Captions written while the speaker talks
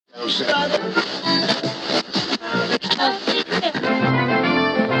So,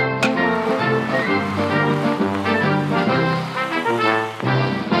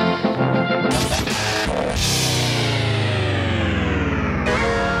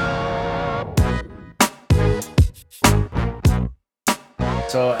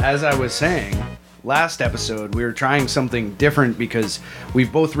 as I was saying, last episode, we were trying something different because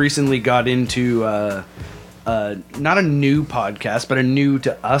we've both recently got into not a new podcast, but a new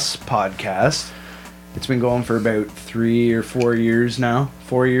to us podcast. It's been going for about 3 or 4 years now.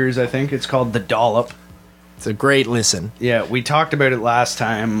 4 years, I think. It's called The Dollop. It's a great listen. Yeah, we talked about it last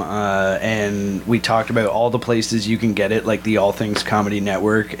time, and we talked about all the places you can get it, like the All Things Comedy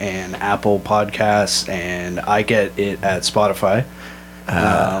Network and Apple Podcasts, and I get it at Spotify.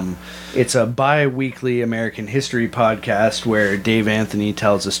 It's a bi-weekly American history podcast where Dave Anthony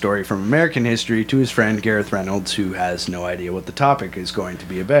tells a story from American history to his friend Gareth Reynolds, who has no idea what the topic is going to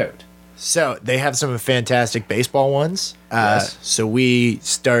be about. So they have some fantastic baseball ones. Yes. So we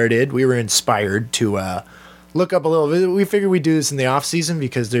were inspired to look up a little bit. We figured we'd do this in the off season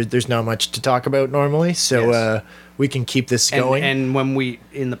because there's not much to talk about normally. So Yes. We can keep this going. And when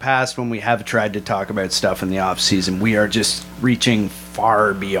in the past, when we have tried to talk about stuff in the off season, we are just reaching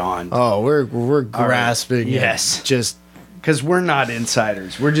far beyond. Oh, we're grasping. Yes. Just Because we're not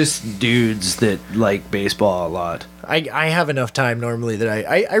insiders. We're just dudes that like baseball a lot. I have enough time normally that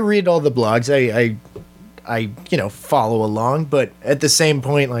I read all the blogs. I follow along, but at the same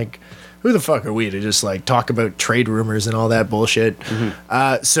point, like, who the fuck are we to just like talk about trade rumors and all that bullshit?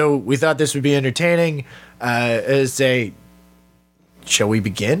 Mm-hmm. So we thought this would be entertaining. Shall we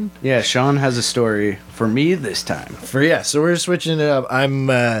begin? Yeah, Sean has a story for me this time. So we're switching it up. I'm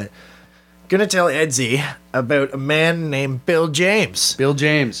gonna tell Edsy about a man named Bill James. Bill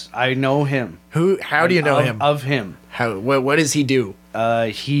James. I know him. How do you know him? Of him. What does he do?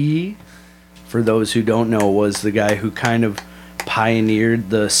 He, for those who don't know, was the guy who kind of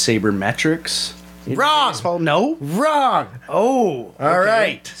pioneered the sabermetrics. Wrong. Baseball. No. Wrong. Oh. All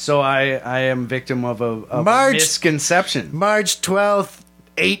right. So I am victim of a March- misconception. March 12th,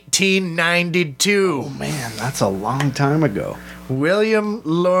 1892. Oh man, that's a long time ago. William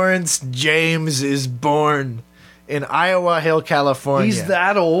Lawrence James is born in Iowa Hill, California. He's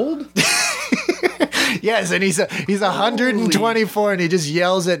that old? Yes, and he's 124, and he just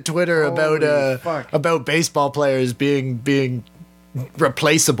yells at Twitter about baseball players being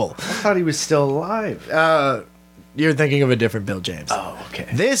replaceable. I thought he was still alive. You're thinking of a different Bill James. Oh, okay.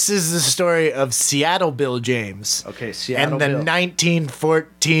 This is the story of Seattle Bill James. Okay, Seattle and the Bill.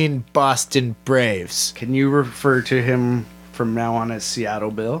 1914 Boston Braves. Can you refer to him from now on as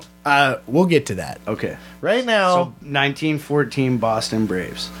Seattle Bill? We'll get to that. Okay. Right now, So 1914 Boston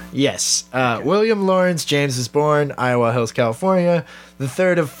Braves. yes. William Lawrence James was born, Iowa Hills, California, the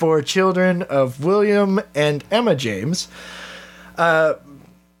third of 4 children of William and Emma James.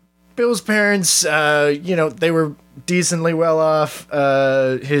 Bill's parents, they were decently well off.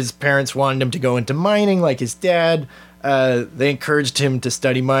 His parents wanted him to go into mining like his dad. They encouraged him to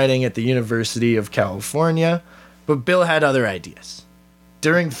study mining at the University of California, but Bill had other ideas.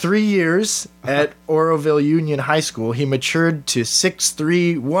 During 3 years at Oroville Union High School, he matured to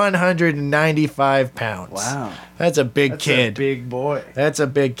 6'3", 195 pounds. Wow. That's a big That's kid. a big boy. That's a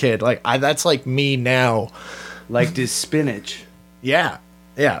big kid. That's like me now. Liked his spinach. Yeah.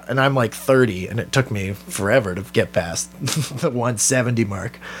 Yeah, and I'm like 30, and it took me forever to get past the 170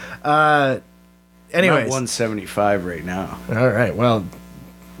 mark. I'm at Anyways, 175 right now. all right. Well,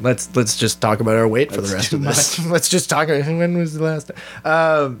 let's just talk about our weight for the That's rest of too this. Let's just talk. When was the last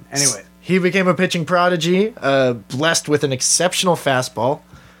time? Anyway. He became a pitching prodigy, blessed with an exceptional fastball.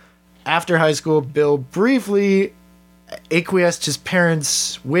 After high school, Bill briefly acquiesced his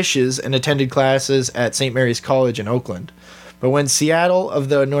parents' wishes and attended classes at St. Mary's College in Oakland. But when Seattle of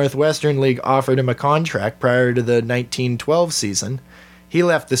the Northwestern League offered him a contract prior to the 1912 season, he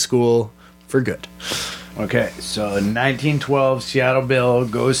left the school for good. Okay, so 1912, Seattle Bill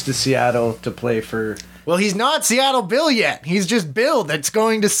goes to Seattle to play for... Well, he's not Seattle Bill yet. He's just Bill that's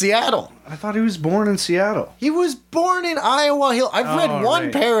going to Seattle. I thought he was born in Seattle. He was born in Iowa Hill. I've read one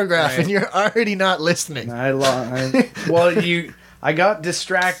right, paragraph, right. and you're already not listening. I got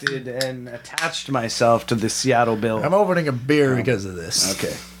distracted and attached myself to the Seattle Bill. I'm opening a beer because of this.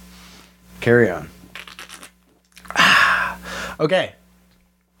 Okay. Carry on. Okay.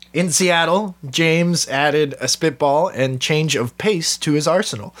 In Seattle, James added a spitball and change of pace to his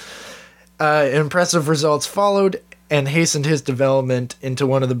arsenal. Impressive results followed and hastened his development into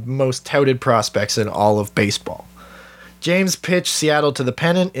one of the most touted prospects in all of baseball. James pitched Seattle to the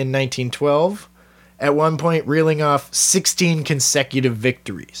pennant in 1912, at one point reeling off 16 consecutive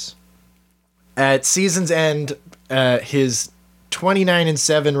victories. At season's end, his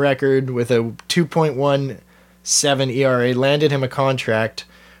 29-7 record with a 2.17 ERA landed him a contract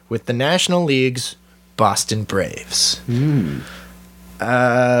with the National League's Boston Braves. Where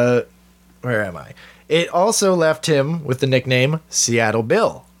am I? It also left him with the nickname Seattle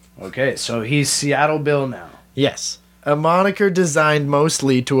Bill. Okay, so he's Seattle Bill now. Yes, a moniker designed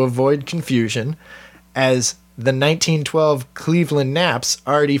mostly to avoid confusion, as the 1912 Cleveland Naps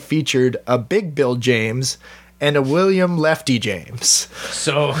already featured a Big Bill James and a William Lefty James.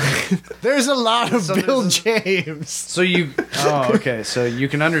 So There's a lot of Bill James. So you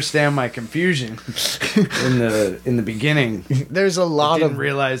can understand my confusion in the beginning. There's a lot I didn't of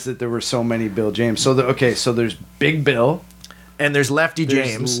realize that there were so many Bill James. So there's Big Bill, and there's Lefty there's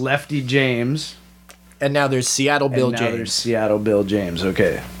James, Lefty James, and now there's Seattle Bill and now James. there's Seattle Bill James.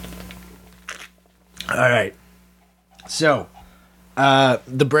 Okay. All right. So,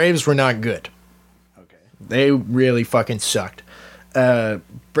 the Braves were not good. Okay. They really fucking sucked.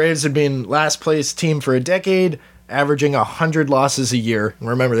 Braves had been last place team for a decade, averaging 100 losses a year.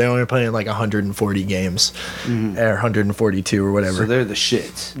 Remember, they only played like 140 games, or 142 or whatever. So they're the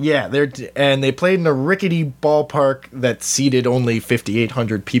shits. Yeah, and they played in a rickety ballpark that seated only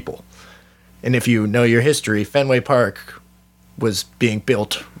 5,800 people. And if you know your history, Fenway Park was being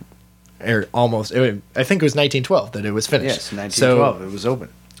built, or almost. I think it was 1912 that it was finished. Yes, 1912. It was open.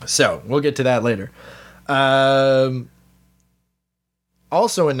 So we'll get to that later.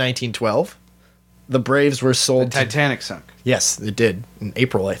 Also in 1912, the Braves were sold. The Titanic sunk. Yes, it did in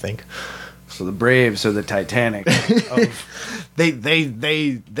April, I think. So the Braves are the Titanic.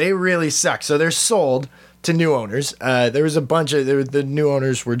 They really suck. So they're sold to new owners. There was a bunch of the new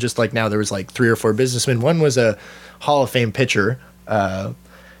owners were just like now. There was like 3 or 4 businessmen. One was a Hall of Fame pitcher.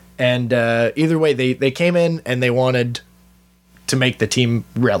 And either way, they came in and they wanted to make the team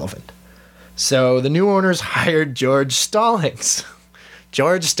relevant. So the new owners hired George Stallings.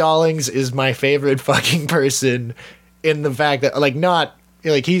 George Stallings is my favorite fucking person in the fact that, like, not,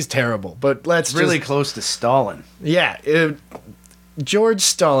 like, he's terrible, but let's really close to Stalin. Yeah, George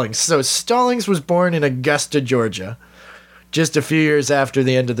Stallings. So Stallings was born in Augusta, Georgia, just a few years after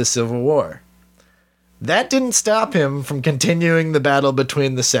the end of the Civil War. That didn't stop him from continuing the battle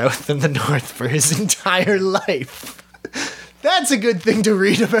between the South and the North for his entire life. That's a good thing to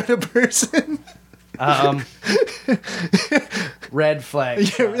read about a person. Red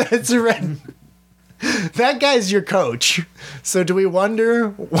flag. Yeah, that's a red. That guy's your coach. So do we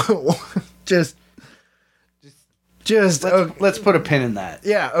wonder? Let's put a pin in that.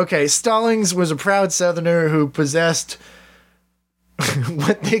 Yeah, okay. Stallings was a proud Southerner who possessed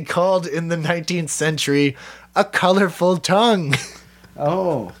what they called in the 19th century a colorful tongue.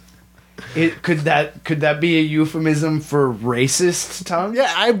 Oh. Could that be a euphemism for racist tongue?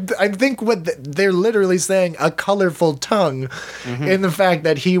 Yeah, I think they're literally saying a colorful tongue in the fact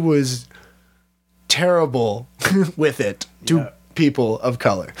that he was terrible with it to people of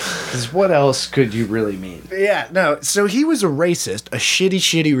color. Because what else could you really mean? Yeah, no. So he was a racist, a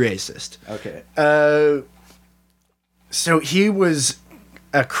shitty racist. Okay. So he was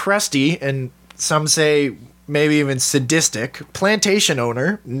a crusty, and some say maybe even sadistic, plantation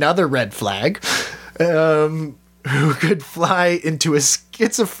owner, another red flag, who could fly into a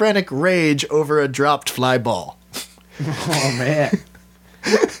schizophrenic rage over a dropped fly ball. Oh, man.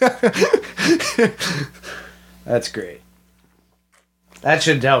 That's great. That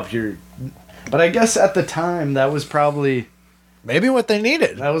should help your... But I guess at the time, that was probably... Maybe what they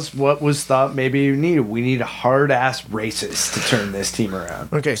needed. That was what was thought maybe you needed. We need a hard-ass racist to turn this team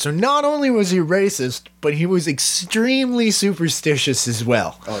around. Okay, so not only was he racist, but he was extremely superstitious as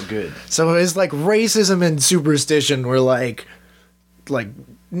well. Oh, good. So his, like, racism and superstition were, like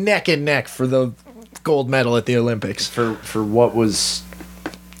neck and neck for the gold medal at the Olympics. For what was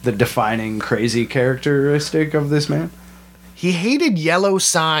the defining crazy characteristic of this man? He hated yellow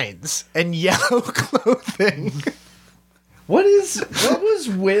signs and yellow clothing. What was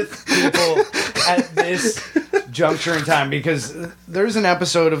with people at this juncture in time? Because there's an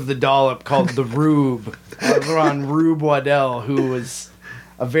episode of The Dollop called The Rube, on Rube Waddell, who was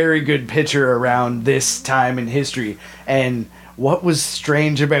a very good pitcher around this time in history. And what was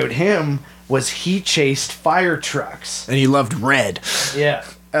strange about him was he chased fire trucks. And he loved red. Yeah.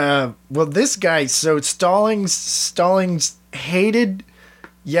 Well, this guy, so Stallings hated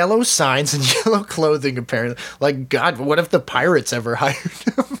yellow signs and yellow clothing, apparently. Like, God, what if the pirates ever hired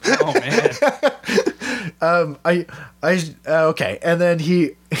him? Oh, man. Okay. And then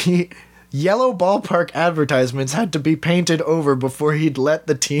he yellow ballpark advertisements had to be painted over before he'd let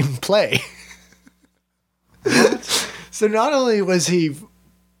the team play. What? So not only was he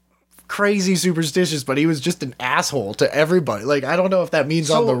crazy superstitious, but he was just an asshole to everybody. Like, I don't know if that means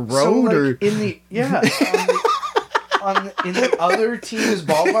on the road like, or in the in the other team's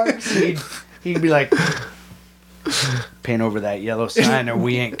ballparks, he'd be like, paint over that yellow sign or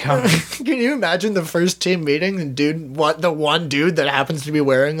we ain't coming. Can you imagine the first team meeting and the one dude that happens to be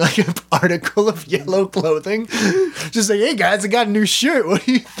wearing like an article of yellow clothing, just like, hey guys, I got a new shirt. What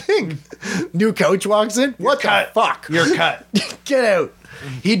do you think? New coach walks in. What the fuck? You're cut. Get out.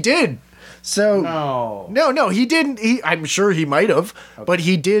 He did. So no, he didn't. I'm sure he might have, but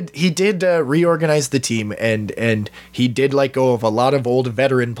he did reorganize the team and he did let go of a lot of old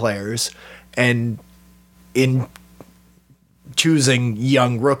veteran players, and in choosing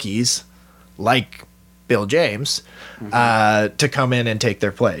young rookies like Bill James to come in and take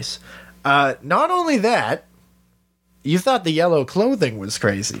their place. Not only that, you thought the yellow clothing was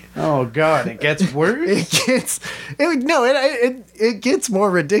crazy. Oh God, it gets worse. It gets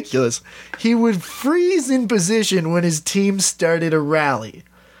more ridiculous. He would freeze in position when his team started a rally.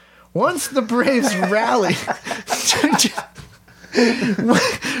 Once the Braves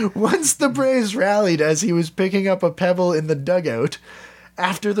rallied as he was picking up a pebble in the dugout,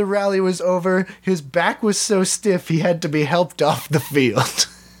 after the rally was over, his back was so stiff he had to be helped off the field.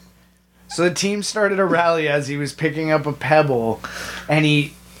 So the team started a rally as he was picking up a pebble, and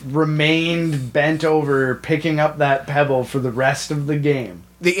he remained bent over picking up that pebble for the rest of the game.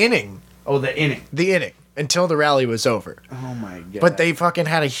 The inning. Oh, the inning. The inning. Until the rally was over. Oh my God. But they fucking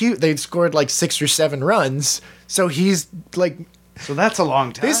had they scored like 6 or 7 runs, so he's like... So that's a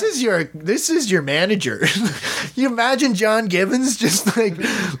long time. This is your manager. You imagine John Gibbons just like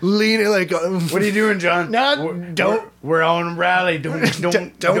leaning like. What are you doing, John? We're on rally. Don't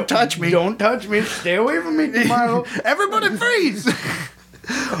touch me. Don't touch me. Stay away from me tomorrow. Everybody freeze.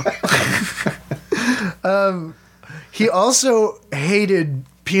 He also hated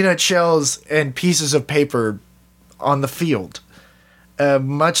peanut shells and pieces of paper on the field,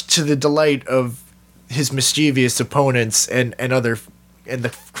 much to the delight of his mischievous opponents and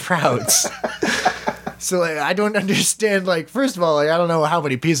the crowds. So like, I don't understand. Like, first of all, like, I don't know how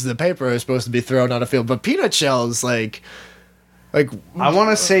many pieces of paper are supposed to be thrown on a field, but peanut shells, like I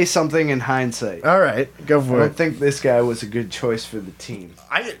want to say something in hindsight. All right, go for it. I don't think this guy was a good choice for the team.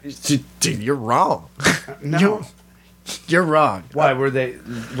 Dude, you're wrong. No, you're wrong. Why were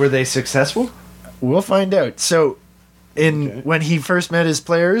they successful? We'll find out. So, when he first met his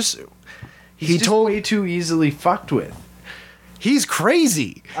players. He's way too easily fucked with. He's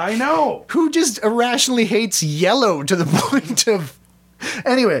crazy. I know. Who just irrationally hates yellow to the point of...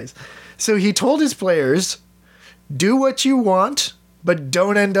 Anyways, so he told his players, do what you want, but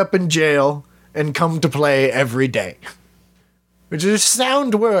don't end up in jail and come to play every day. Which are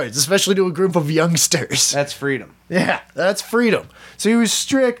sound words, especially to a group of youngsters. That's freedom. Yeah, that's freedom. So he was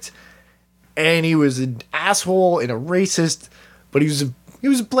strict, and he was an asshole and a racist, but he was a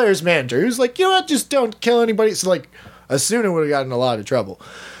player's manager. He was like, you know what, just don't kill anybody. So, like, Asuna would have gotten in a lot of trouble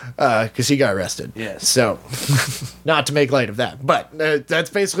because he got arrested. Yes. So, not to make light of that. But that's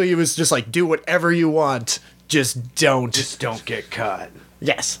basically, he was just like, do whatever you want. Just don't. Just don't get caught.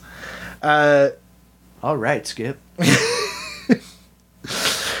 Yes. All right, Skip.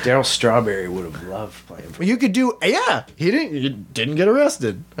 Darryl Strawberry would have loved playing for him. You could do... Yeah, he didn't get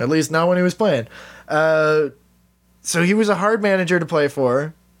arrested. At least not when he was playing. So he was a hard manager to play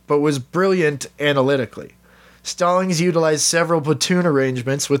for, but was brilliant analytically. Stallings utilized several platoon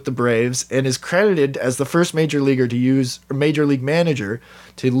arrangements with the Braves and is credited as the first major league manager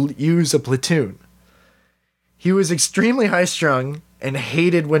to use a platoon. He was extremely high-strung and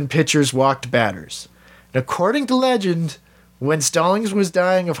hated when pitchers walked batters. And according to legend, when Stallings was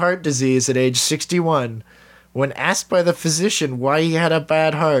dying of heart disease at age 61, when asked by the physician why he had a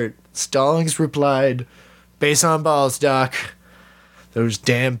bad heart, Stallings replied, "Base on balls, Doc. Those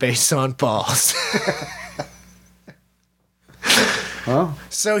damn base on balls." Huh?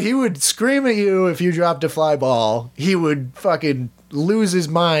 So he would scream at you if you dropped a fly ball. He would fucking lose his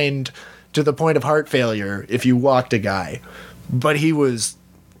mind to the point of heart failure if you walked a guy. But he was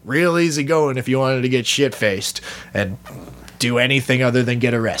real easy going if you wanted to get shit-faced and do anything other than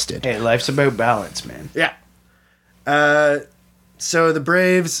get arrested. Hey, life's about balance, man. Yeah. So the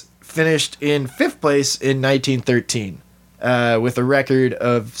Braves finished in 5th place in 1913 with a record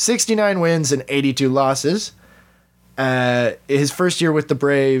of 69 wins and 82 losses. His first year with the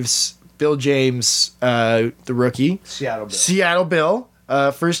Braves, Bill James, the rookie. Seattle Bill.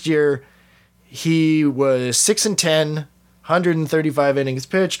 First year, he was 6-10, 135 innings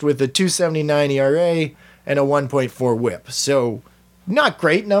pitched with a 2.79 ERA and a 1.4 WHIP. So, not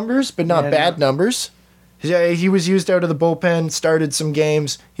great numbers, but not bad numbers. Yeah, he was used out of the bullpen, started some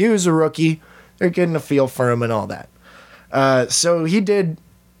games. He was a rookie. They're getting a feel for him and all that. So he did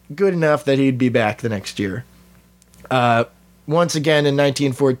good enough that he'd be back the next year. Once again in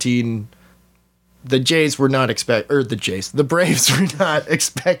 1914, the Braves were not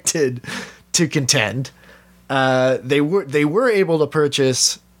expected to contend. They were able to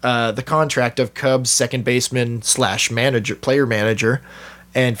purchase the contract of Cubs second baseman / player manager,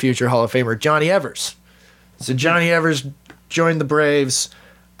 and future Hall of Famer Johnny Evers. So Johnny Evers joined the Braves.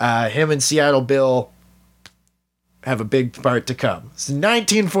 Him and Seattle Bill have a big part to come. So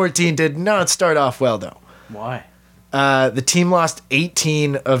 1914 did not start off well, though. Why? The team lost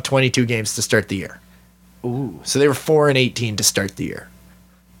 18 of 22 games to start the year. Ooh. So they were 4-18 to start the year.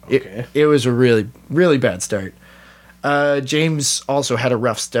 Okay. It was a really, really bad start. James also had a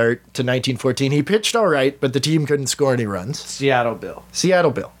rough start to 1914. He pitched all right, but the team couldn't score any runs. Seattle Bill.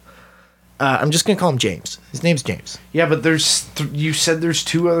 Seattle Bill. I'm just going to call him James. His name's James. Yeah, but you said there's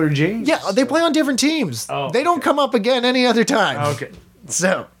two other James. Yeah, they play on different teams. Oh, they don't come up again any other time. Okay.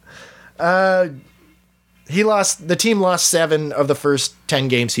 So, the team lost 7 of the first 10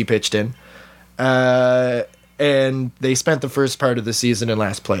 games he pitched in. And they spent the first part of the season in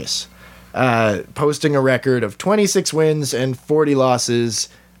last place, posting a record of 26 wins and 40 losses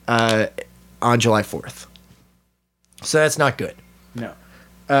on July 4th. So that's not good. No.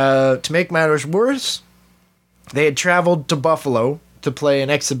 To make matters worse, they had traveled to Buffalo to play an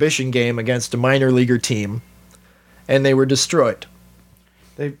exhibition game against a minor leaguer team, and they were destroyed.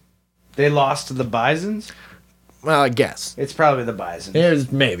 They lost to the Bisons? Well, I guess. It's probably the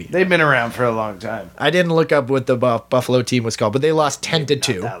Bisons. Maybe. They've been around for a long time. I didn't look up what the Buffalo team was called, but they lost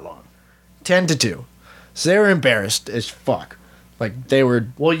 10-2. Not that long. 10-2. So they were embarrassed as fuck. Like, they were...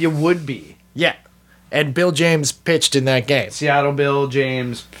 Well, you would be. Yeah. And Bill James pitched in that game. Seattle Bill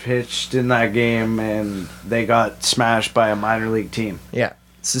James pitched in that game, and they got smashed by a minor league team. Yeah.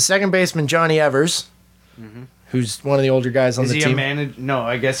 So second baseman Johnny Evers, who's one of the older guys on Is the he team. a manager? No,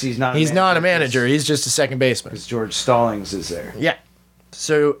 I guess he's not. He's not a manager. He's just a second baseman. Because George Stallings is there. Yeah.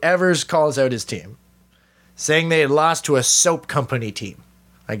 So Evers calls out his team, saying they had lost to a soap company team.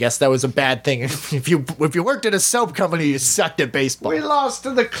 I guess that was a bad thing. If you worked at a soap company, you sucked at baseball. We lost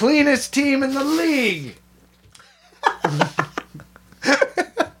to the cleanest team in the league.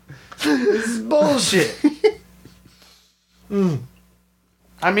 This is bullshit.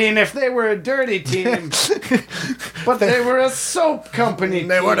 I mean, if they were a dirty team, but they were a soap company.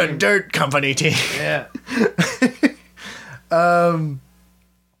 They weren't a dirt company team. Yeah.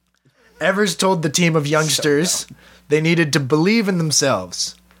 Evers told the team of youngsters they needed to believe in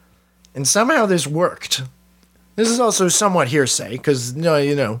themselves. And somehow this worked. This is also somewhat hearsay, because,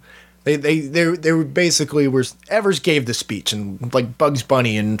 they were basically Evers gave the speech, and like Bugs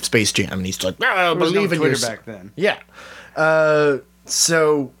Bunny in Space Jam, and he's like, believe in Twitter yourself. back then. Yeah.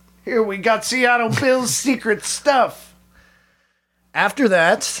 So Here we got Seattle Bill's secret stuff. after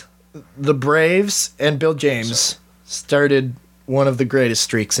that, the Braves and Bill James started one of the greatest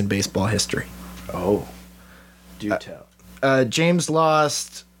streaks in baseball history. Oh, do tell. James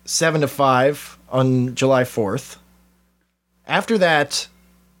lost 7-5 on July 4th. After that,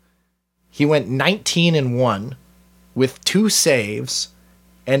 he went 19-1 with 2 saves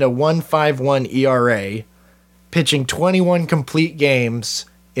and a 1.51 ERA, pitching 21 complete games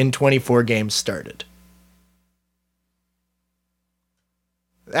in 24 games started.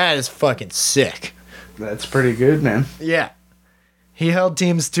 That is fucking sick. That's pretty good, man. Yeah. He held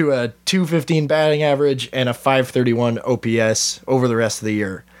teams to a .215 batting average and a .531 OPS over the rest of the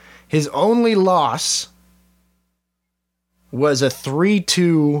year. His only loss was a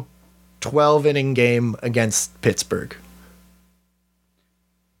 3-2 12-inning game against Pittsburgh.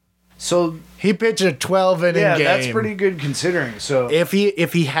 So He pitched a 12-inning game. yeah, that's pretty good considering. So If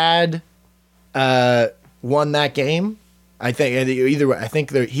he had won that game, I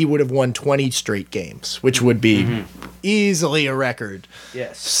think he would have won 20 straight games, which would be easily a record.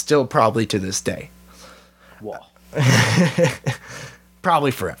 yes, Still probably to this day. well,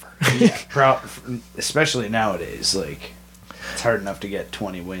 Probably forever. yeah, especially nowadays, like it's hard enough to get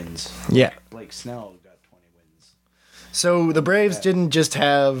 20 wins. Yeah. Blake Snell got 20 wins. So the Braves didn't just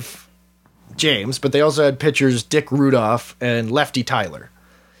have James, but they also had pitchers Dick Rudolph and Lefty Tyler.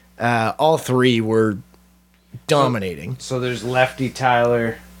 All three were dominating. So there's Lefty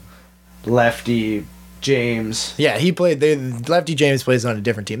Tyler, Lefty James. Yeah, Lefty James plays on a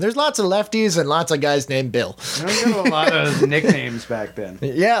different team. There's lots of lefties and lots of guys named Bill. There got a lot of nicknames back then.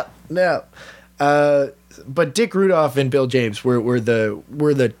 Yeah. But Dick Rudolph and Bill James were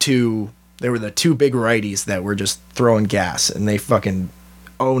the two. They were the two big righties that were just throwing gas, and they fucking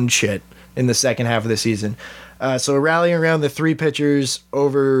owned shit. in the second half of the season. So rallying around the three pitchers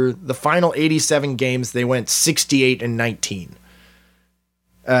over the final 87 games, they went 68-19.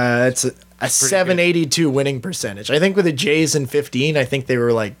 It's a 782 winning percentage. I think with the Jays in 15, I think they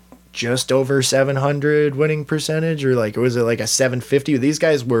were like just over 700 winning percentage, or like, was it like a 750? These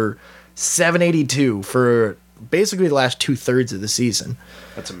guys were 782 for basically the last 2/3 of the season.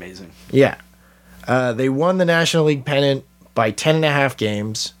 That's amazing. Yeah. They won the National League pennant by 10.5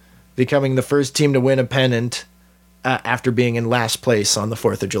 games, becoming the first team to win a pennant after being in last place on the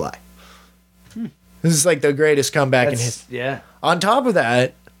 4th of July. This is like the greatest comeback in history. Yeah. On top of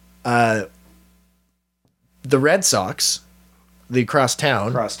that, the Red Sox, the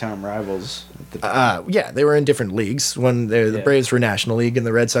crosstown rivals. At the yeah, they were in different leagues. When the Braves were National League, and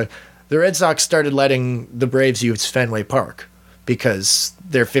the Red Sox started letting the Braves use Fenway Park because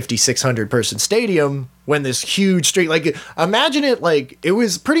their 5,600 person stadium when this huge streak, like, imagine it, like, it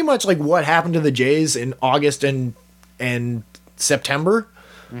was pretty much like what happened to the Jays in August and September,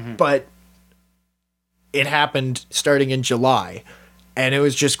 but it happened starting in July. And it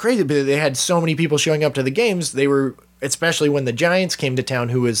was just crazy because they had so many people showing up to the games. They were, especially when the Giants came to town,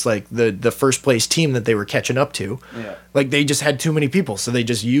 who was like the first place team that they were catching up to. Yeah. Like, they just had too many people, so they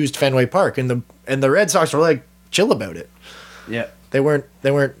just used Fenway Park, and the Red Sox were like chill about it. Yeah. They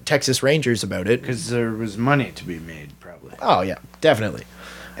weren't Texas Rangers about it Because there was money to be made, probably. Oh yeah, definitely.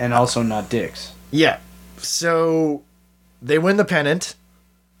 And also not dicks. Yeah. So they win the pennant.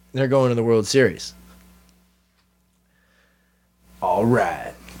 They're going to the World Series. All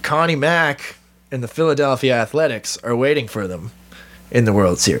right. Connie Mack and the Philadelphia Athletics are waiting for them in the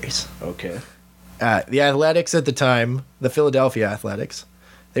World Series. Okay. The Athletics at the time, the Philadelphia Athletics,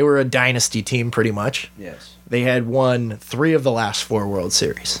 they were a dynasty team pretty much. Yes. They had won 3 of the last 4 World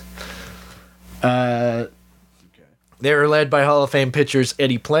Series. They were led by Hall of Fame pitchers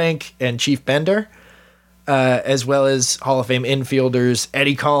Eddie Plank and Chief Bender, as well as Hall of Fame infielders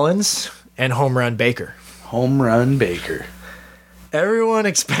Eddie Collins and Home Run Baker. Home Run Baker. Everyone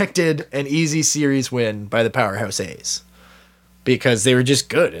expected an easy series win by the powerhouse A's because they were just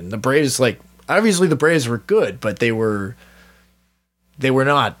good, and the Braves, like, obviously the Braves were good, but they were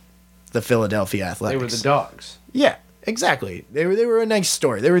not the Philadelphia Athletics. They were the dogs. Yeah, exactly. They were a nice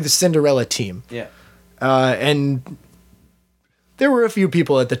story. They were the Cinderella team. Yeah. And there were a few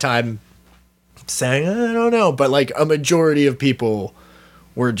people at the time saying, I don't know, but like a majority of people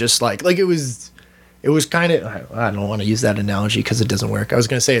were just like it was kind of, I don't want to use that analogy because it doesn't work. I was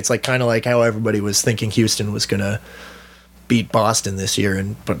going to say it's like kind of like how everybody was thinking Houston was going to beat Boston this year,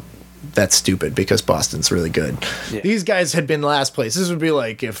 but that's stupid because Boston's really good. Yeah. These guys had been last place. This would be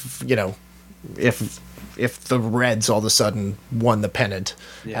like if the Reds all of a sudden won the pennant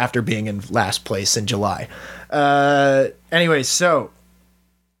after being in last place in July. Anyway, so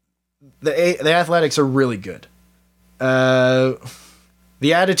the Athletics are really good. The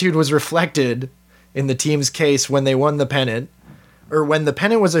attitude was reflected in the team's case when they won the pennant, or when the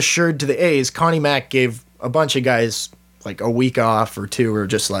pennant was assured to the A's. Connie Mack gave a bunch of guys like a week off or 2, or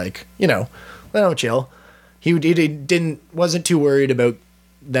just like, let them chill. He wasn't too worried about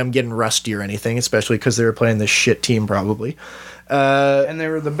them getting rusty or anything, especially because they were playing this shit team probably. And they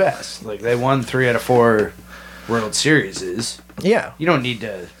were the best. Like, they won 3 out of 4 World Series. Yeah. You don't need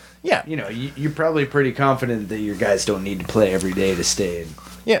to. Yeah. You're probably pretty confident that your guys don't need to play every day to stay in.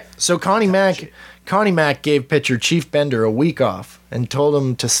 Yeah. So Connie Mack gave pitcher Chief Bender a week off and told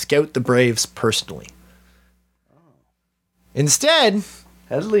him to scout the Braves personally. Instead,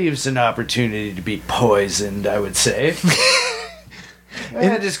 that leaves an opportunity to be poisoned, I would say.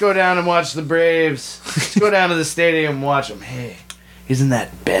 Just go down and watch the Braves. Just go down to the stadium and watch them. Hey, isn't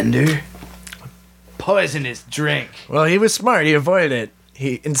that Bender? Poison his drink. Well, he was smart. He avoided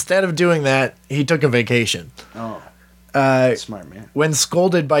it. Instead of doing that, he took a vacation. Oh. Smart man. When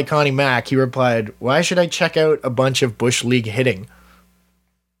scolded by Connie Mack, he replied, "Why should I check out a bunch of Bush League hitting?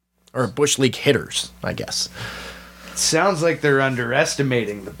 Or Bush League hitters, I guess." Sounds like they're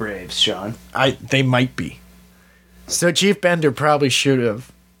underestimating the Braves, Sean. They might be. So Chief Bender probably should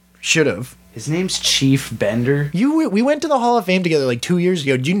have. His name's Chief Bender? We went to the Hall of Fame together like 2 years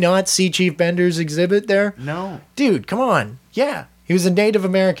ago. Did you not see Chief Bender's exhibit there? No. Dude, come on. Yeah. He was a Native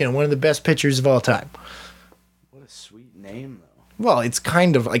American and one of the best pitchers of all time. What a sweet name, though. Well, it's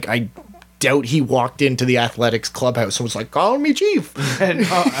kind of like, I doubt he walked into the Athletics clubhouse and was like, "Call me Chief." No,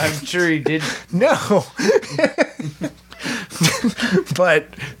 I'm sure he did. No. But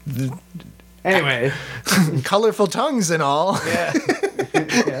anyway, colorful tongues and all. Yeah.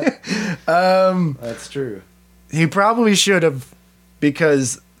 That's true. He probably should have,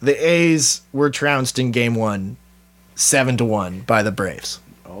 because the A's were trounced in game 1, 7-1 by the Braves.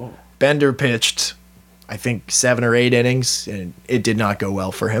 Oh. Bender pitched, I think, 7 or 8 innings, and it did not go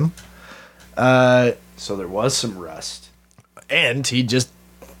well for him. So there was some rust. And he just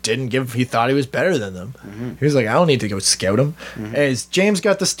he thought he was better than them. He was like, I don't need to go scout him. As James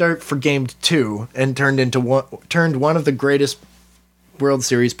got the start for game 2 and turned one of the greatest World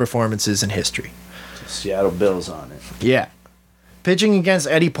Series performances in history. Seattle Bills on it. Yeah. Pitching against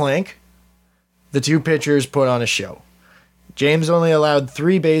Eddie Plank, the two pitchers put on a show. James only allowed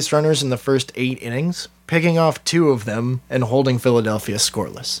 3 base runners in the first 8 innings, picking off 2 of them and holding Philadelphia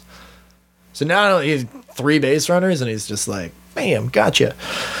scoreless. So not only he's 3 base runners, and he's just like, bam, gotcha.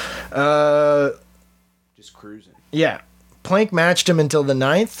 Just cruising. Yeah. Plank matched him until the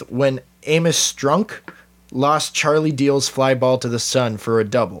 9th when Amos Strunk lost Charlie Deal's fly ball to the sun for a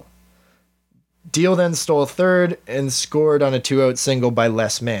double. Deal then stole third and scored on a 2-out single by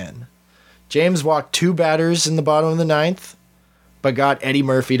Les Mann. James walked 2 batters in the bottom of the 9th, but got Eddie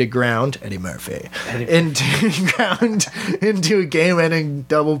Murphy to ground into a game-ending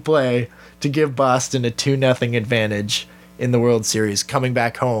double play to give Boston a 2-0 advantage in the World Series, coming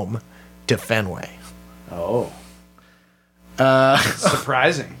back home to Fenway. Oh.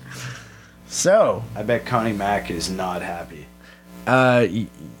 Surprising. So. I bet Connie Mack is not happy.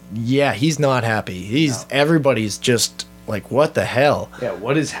 Yeah, he's not happy. Everybody's just like, what the hell? Yeah,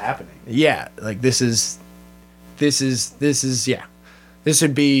 what is happening? Yeah, like this is yeah. This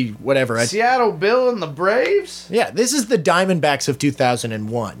would be whatever. Seattle Bill and the Braves? Yeah, this is the Diamondbacks of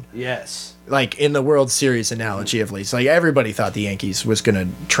 2001. Yes. Like in the World Series analogy, at least. Like everybody thought the Yankees was going to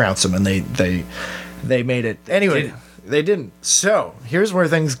trounce them, and they made it. Anyway, they didn't. So here's where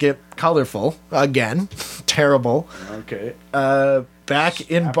things get colorful again. Terrible. Okay.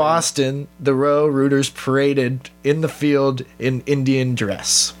 Back in Boston, the Royal Rooters paraded in the field in Indian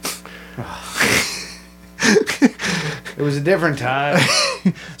dress. It was a different time.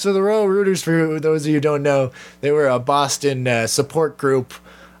 So the Royal Rooters, for those of you who don't know, they were a Boston support group.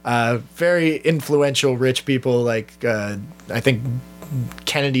 Very influential rich people like I think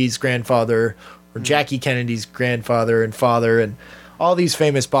Kennedy's grandfather or Jackie Kennedy's grandfather and father, and all these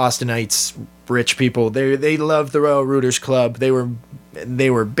famous Bostonites, rich people. They loved the Royal Rooters Club. They were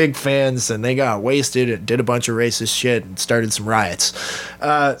big fans, and they got wasted and did a bunch of racist shit and started some riots.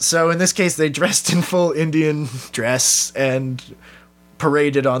 So in this case, they dressed in full Indian dress and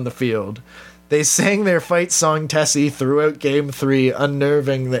paraded on the field. They sang their fight song Tessie throughout Game 3,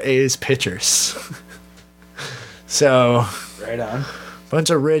 unnerving the A's pitchers. So, right on. Bunch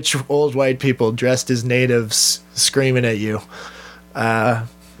of rich old white people dressed as natives screaming at you. Yeah,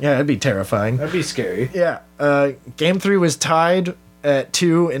 that'd be terrifying. That'd be scary. Yeah. Game 3 was tied at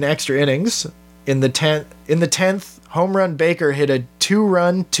 2 in extra innings. In the 10th, home run Baker hit a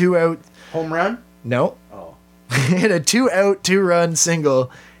 2-run, 2-out. Home run? No. Oh. Hit a 2-out, 2-run single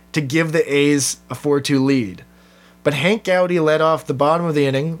to give the A's a 4-2 lead. But Hank Gowdy led off the bottom of the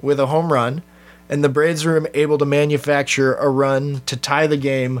inning with a home run, and the Braves were able to manufacture a run to tie the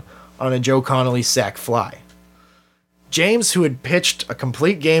game on a Joe Connolly sac fly. James, who had pitched a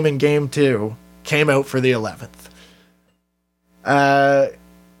complete game in Game 2, came out for the 11th.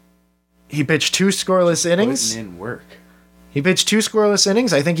 He pitched 2 scoreless innings. Putting in work. He pitched 2 scoreless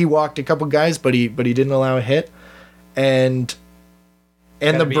innings. I think he walked a couple guys, but he didn't allow a hit. And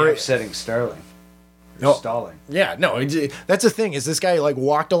the Braves upsetting Starling. Oh, Stalling. Yeah, no, that's the thing. Is this guy like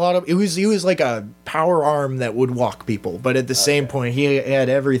walked a lot of? He was like a power arm that would walk people, but at the same point, he had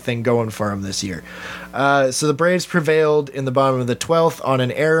everything going for him this year. So the Braves prevailed in the bottom of the 12th on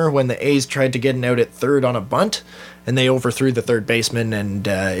an error when the A's tried to get an out at third on a bunt, and they overthrew the third baseman, and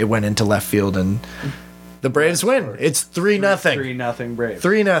it went into left field, and the Braves win. It's 3-0. 3-0 Braves.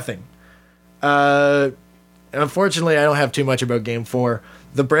 3-0. Unfortunately, I don't have too much about Game 4.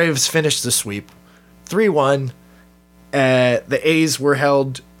 The Braves finished the sweep. 3-1. The A's were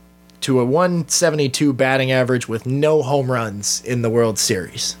held to a 172 batting average with no home runs in the World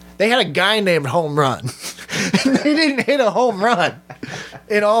Series. They had a guy named Home Run. They didn't hit a home run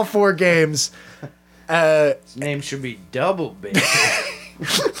in all 4 games. His name should be Double Baker.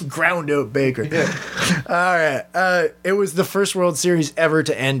 Ground out Baker. Yeah. All right. It was the first World Series ever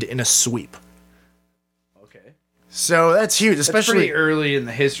to end in a sweep. So that's huge, especially pretty early in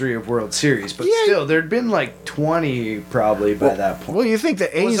the history of World Series, but still, there'd been like 20 probably by that point. Well, you think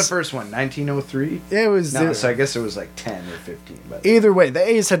the A's... What was the first one, 1903? It was... No, so I guess it was like 10 or 15. But either way, the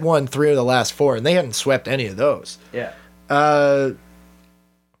A's had won 3 of the last 4, and they hadn't swept any of those. Yeah. Yeah.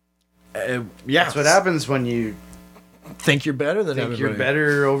 That's what happens when you... think you're better than everybody. You're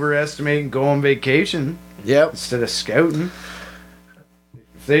better overestimating, go on vacation. Yep. Instead of scouting.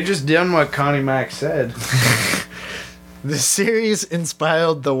 If they just done what Connie Mack said... The series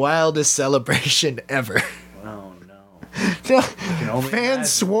inspired the wildest celebration ever. Oh no. Fans imagine.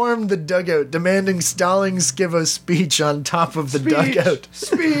 swarmed the dugout, demanding Stallings give a speech on top of the dugout.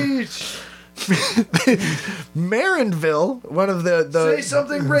 Speech. Marinville, one of the Say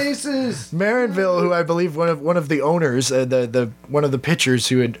something racist. Marinville, who I believe one of the owners, the one of the pitchers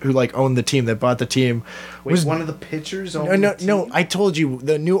who like owned the team that bought the team, Was one of the pitchers on no. I told you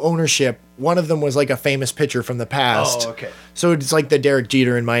the new ownership. One of them was like a famous pitcher from the past. Oh, okay. So it's like the Derek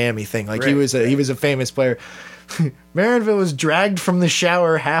Jeter in Miami thing. Like he Right, was a famous player. Marinville was dragged from the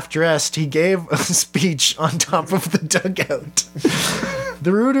shower half dressed. He gave a speech on top of the dugout.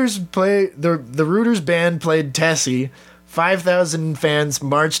 The Rooters band played Tessie. 5,000 fans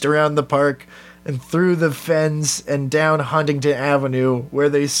marched around the park and through the fens and down Huntington Avenue, where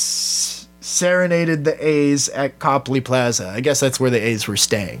they serenaded the A's at Copley Plaza. I guess that's where the A's were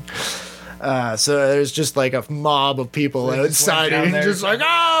staying. So there's just like a mob of people So they just went outside down and there just like,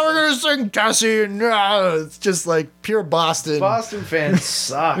 oh, we're gonna sing Tessie, and it's just like pure Boston. Boston fans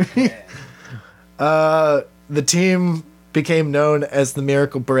suck, man. The team became known as the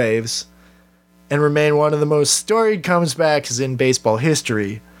Miracle Braves and remain one of the most storied comebacks in baseball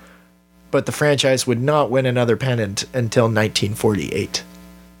history, but the franchise would not win another pennant until 1948.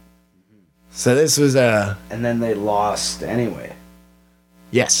 So this was And then they lost anyway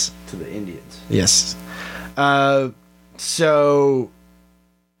yes. to the Indians. Yes. So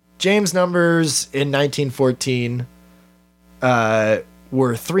James' numbers in 1914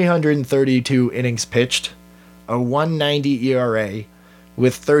 were 332 innings pitched, a 1.90 ERA,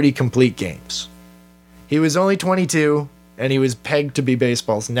 with 30 complete games. He was only 22, and he was pegged to be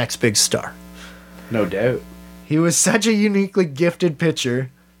baseball's next big star. No doubt. He was such a uniquely gifted pitcher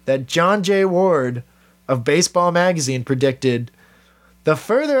that John J. Ward of Baseball Magazine predicted the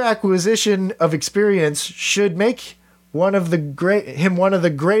further acquisition of experience should make him one of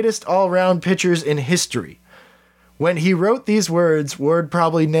the greatest all-round pitchers in history. When he wrote these words, Ward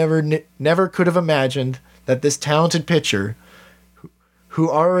probably never could have imagined that this talented pitcher, who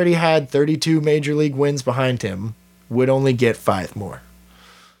already had 32 major league wins behind him, would only get 5 more.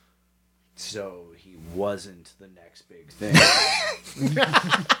 So he wasn't the next big thing.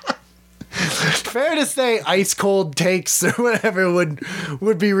 Fair to say, Ice Cold Takes or whatever would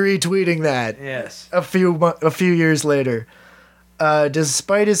be retweeting that. Yes. A few years later.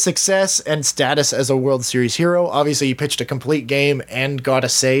 Despite his success and status as a World Series hero, obviously he pitched a complete game and got a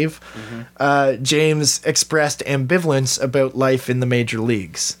save. James expressed ambivalence about life in the major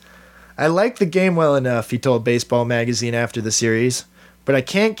leagues. I like the game well enough, he told Baseball Magazine after the series, but I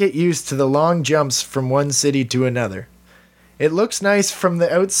can't get used to the long jumps from one city to another. It looks nice from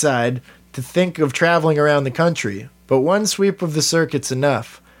the outside to think of traveling around the country, but one sweep of the circuit's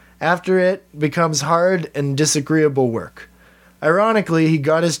enough. After it becomes hard and disagreeable work. Ironically, he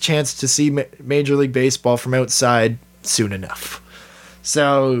got his chance to see Major League Baseball from outside soon enough.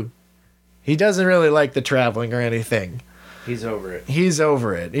 So, he doesn't really like the traveling or anything. He's over it. He's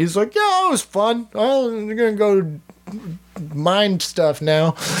over it. He's like, yeah, it was fun. I'm going to go mine stuff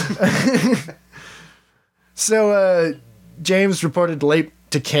now. So, James reported late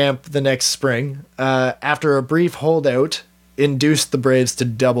to camp the next spring. After a brief holdout, induced the Braves to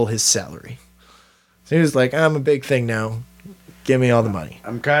double his salary. So he was like, I'm a big thing now. Give me all the money.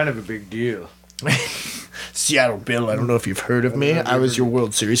 I'm kind of a big deal. Seattle Bill, I don't know if you've heard of me. I was your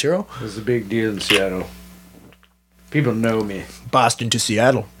World Series hero. It was a big deal in Seattle. People know me. Boston to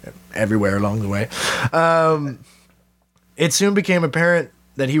Seattle, everywhere along the way. It soon became apparent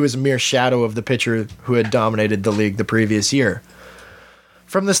that he was a mere shadow of the pitcher who had dominated the league the previous year.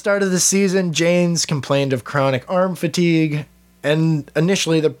 From the start of the season, James complained of chronic arm fatigue, and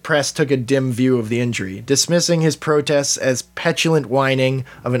initially the press took a dim view of the injury, dismissing his protests as petulant whining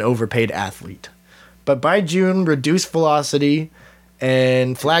of an overpaid athlete. But by June, reduced velocity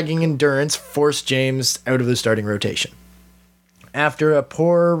and flagging endurance forced James out of the starting rotation. After a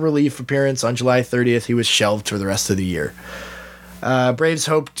poor relief appearance on July 30th, he was shelved for the rest of the year. Braves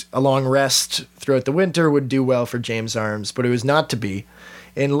hoped a long rest throughout the winter would do well for James' arms, but it was not to be.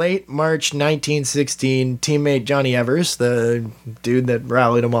 In late March 1916, teammate Johnny Evers, the dude that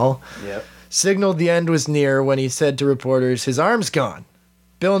rallied them all, signaled the end was near when he said to reporters, his arm's gone.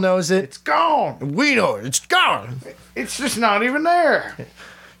 Bill knows it. It's gone. We know it. It's gone. It's just not even there.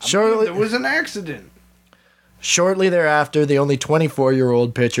 Shortly, It was an accident. Shortly thereafter, the only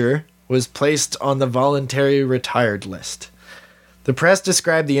 24-year-old pitcher was placed on the voluntary retired list. The press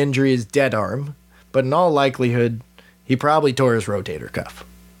described the injury as dead arm, but in all likelihood, he probably tore his rotator cuff.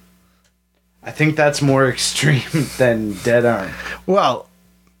 I think that's more extreme than dead arm. Well,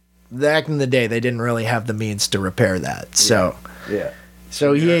 back in the day, they didn't really have the means to repair that. So, Yeah.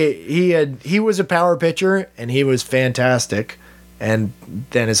 so he was a power pitcher, and he was fantastic. And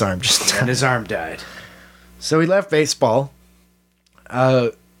then his arm just died. And his arm died. So he left baseball.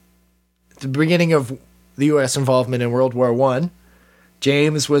 At the beginning of the U.S. involvement in World War I,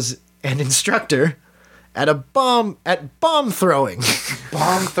 James was an instructor at bomb throwing.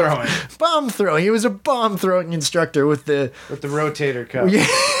 Bomb throwing. Bomb throwing. He was a bomb throwing instructor with the rotator cuff. Yeah.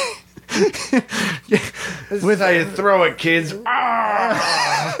 This is how you throw it, kids.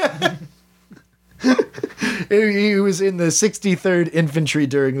 He was in the 63rd Infantry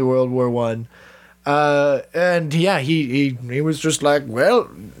during the World War I. And yeah, he was just like, well,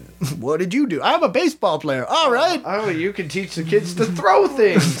 what did you do? I'm a baseball player. All right. Oh, you can teach the kids to throw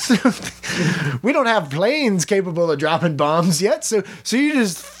things. We don't have planes capable of dropping bombs yet, so you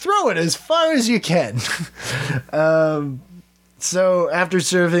just throw it as far as you can. So after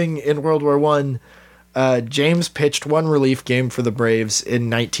serving in World War I, James pitched one relief game for the Braves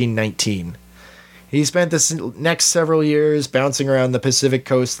in 1919. He spent the next several years bouncing around the Pacific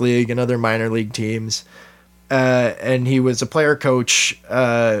Coast League and other minor league teams. And he was a player coach,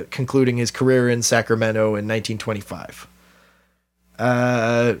 concluding his career in Sacramento in 1925.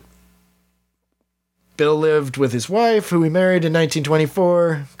 Bill lived with his wife, who he married in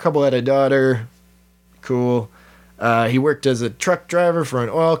 1924. Couple had a daughter. Cool. He worked as a truck driver for an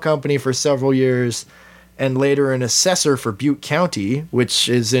oil company for several years, and later an assessor for Butte County, which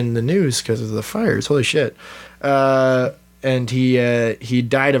is in the news because of the fires. Holy shit. And he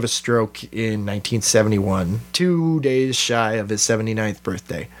died of a stroke in 1971, 2 days shy of his 79th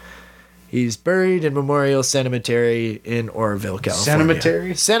birthday. He's buried in Memorial Cemetery in Oroville,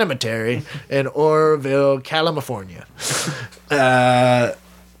 California. Cemetery in Oroville, California. California.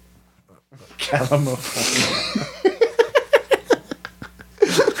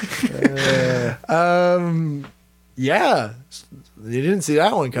 Yeah. You didn't see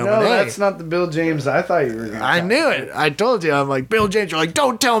that one coming. No, eh? that's not the Bill James I thought you were going to I knew it. I told you. I'm like, Bill James. You're like,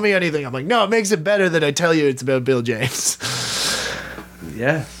 don't tell me anything. I'm like, no, it makes it better that I tell you it's about Bill James.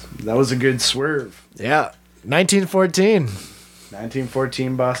 Yeah, that was a good swerve. Yeah. 1914.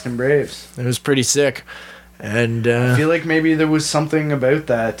 1914 Boston Braves. It was pretty sick. And I feel like maybe there was something about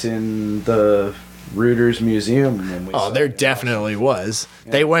that in the Reuters Museum. When we saw there it. definitely was.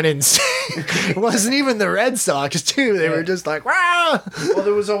 Yeah. They went insane. It wasn't even the Red Sox, too. They were just like, rah! Well,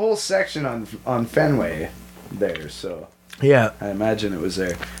 there was a whole section on Fenway there, so yeah, I imagine it was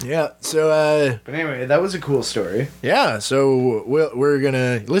there. Yeah, so but anyway, that was a cool story. Yeah, so we're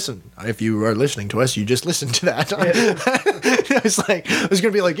gonna listen. If you are listening to us, you just listened to that. Yeah. I was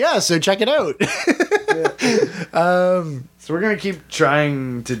gonna be like, yeah, so check it out. Yeah. So we're gonna keep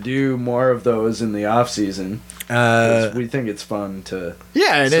trying to do more of those in the off season. We think it's fun to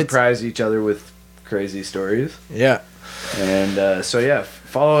surprise each other with crazy stories. Yeah. And so yeah,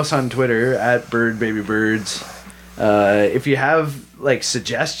 follow us on Twitter at BirdBabyBirds. If you have like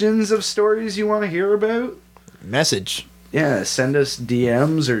suggestions of stories you want to hear about, message. Yeah, send us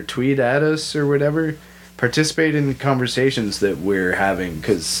DMs or tweet at us or whatever. Participate in conversations that we're having,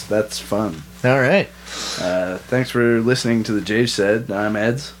 because that's fun. All right. Thanks for listening to the Jay Said. I'm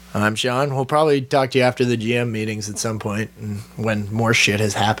Eds. I'm Sean. We'll probably talk to you after the GM meetings at some point, and when more shit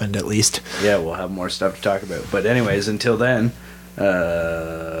has happened, at least. Yeah, we'll have more stuff to talk about. But anyways, until then,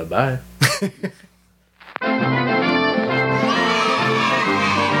 bye.